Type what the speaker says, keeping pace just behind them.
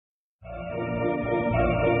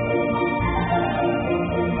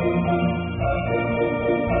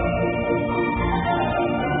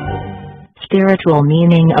spiritual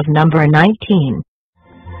meaning of number 19.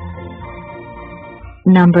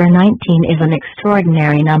 Number 19 is an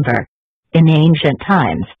extraordinary number. In ancient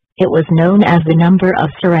times, it was known as the number of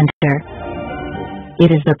surrender.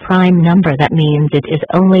 It is the prime number that means it is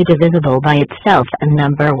only divisible by itself and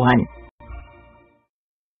number 1.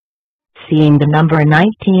 Seeing the number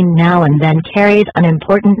 19 now and then carries an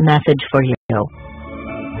important message for you.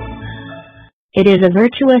 It is a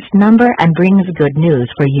virtuous number and brings good news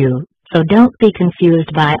for you, so don't be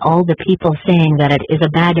confused by all the people saying that it is a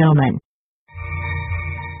bad omen.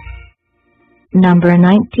 Number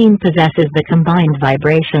 19 possesses the combined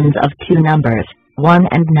vibrations of two numbers, 1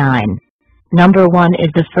 and 9. Number 1 is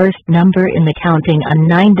the first number in the counting and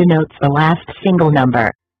 9 denotes the last single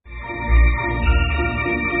number.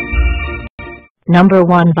 Number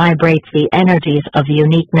 1 vibrates the energies of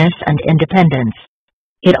uniqueness and independence.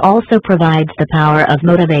 It also provides the power of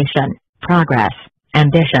motivation, progress,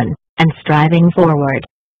 ambition, and striving forward.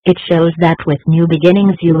 It shows that with new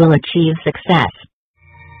beginnings you will achieve success.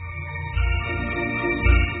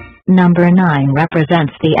 Number 9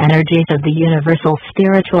 represents the energies of the universal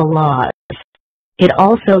spiritual laws. It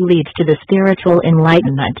also leads to the spiritual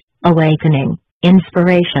enlightenment, awakening,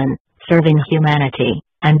 inspiration, serving humanity,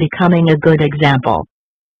 and becoming a good example.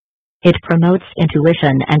 It promotes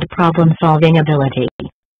intuition and problem-solving ability.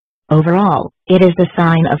 Overall, it is the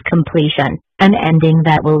sign of completion, an ending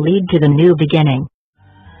that will lead to the new beginning.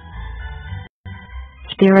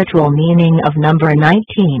 Spiritual meaning of number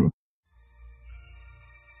 19.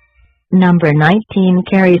 Number 19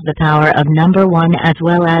 carries the power of number 1 as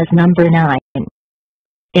well as number 9.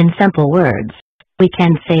 In simple words, we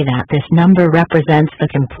can say that this number represents the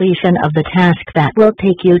completion of the task that will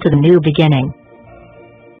take you to the new beginning.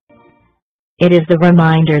 It is the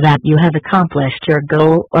reminder that you have accomplished your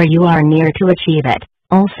goal or you are near to achieve it.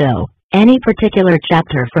 Also, any particular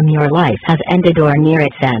chapter from your life has ended or near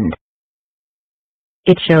its end.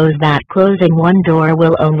 It shows that closing one door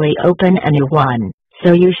will only open a new one,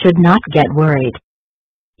 so you should not get worried.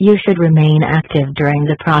 You should remain active during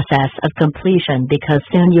the process of completion because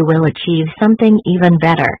soon you will achieve something even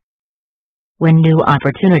better. When new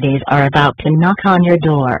opportunities are about to knock on your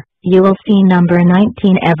door, you will see number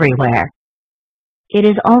 19 everywhere. It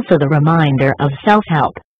is also the reminder of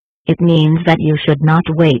self-help. It means that you should not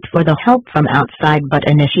wait for the help from outside but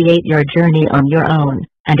initiate your journey on your own,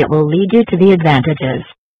 and it will lead you to the advantages.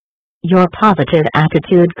 Your positive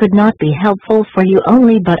attitude could not be helpful for you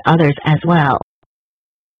only but others as well.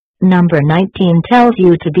 Number 19 tells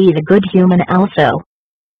you to be the good human also.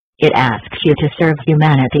 It asks you to serve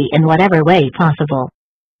humanity in whatever way possible.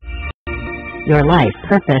 Your life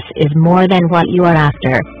purpose is more than what you are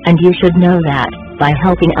after, and you should know that, by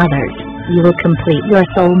helping others, you will complete your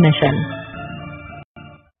soul mission.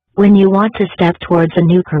 When you want to step towards a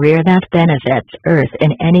new career that benefits Earth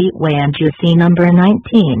in any way and you see number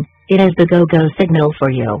 19, it is the go-go signal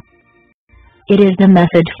for you. It is the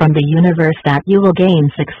message from the universe that you will gain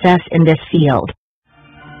success in this field.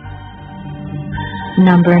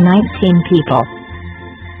 Number 19 people.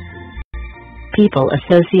 People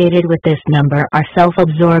associated with this number are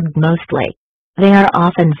self-absorbed mostly. They are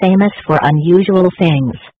often famous for unusual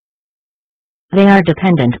things. They are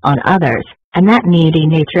dependent on others, and that needy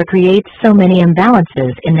nature creates so many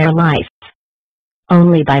imbalances in their life.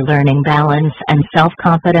 Only by learning balance and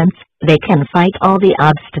self-confidence, they can fight all the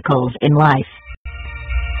obstacles in life.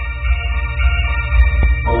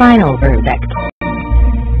 Final verdict.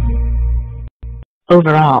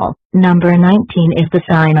 Overall, number 19 is the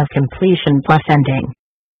sign of completion plus ending.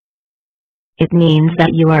 It means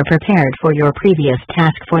that you are prepared for your previous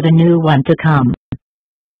task for the new one to come.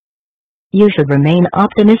 You should remain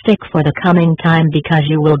optimistic for the coming time because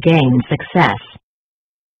you will gain success.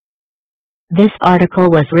 This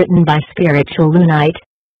article was written by spiritualunite.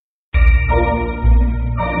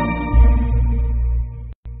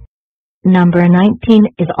 Number 19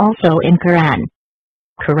 is also in Quran.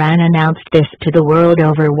 Quran announced this to the world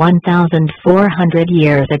over 1,400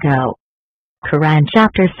 years ago. Quran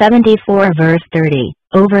chapter 74 verse 30,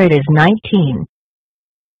 over it is 19.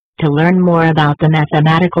 To learn more about the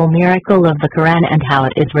mathematical miracle of the Quran and how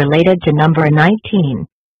it is related to number 19,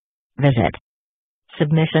 visit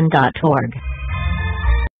submission.org.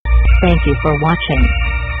 Thank you for watching.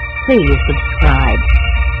 Please subscribe.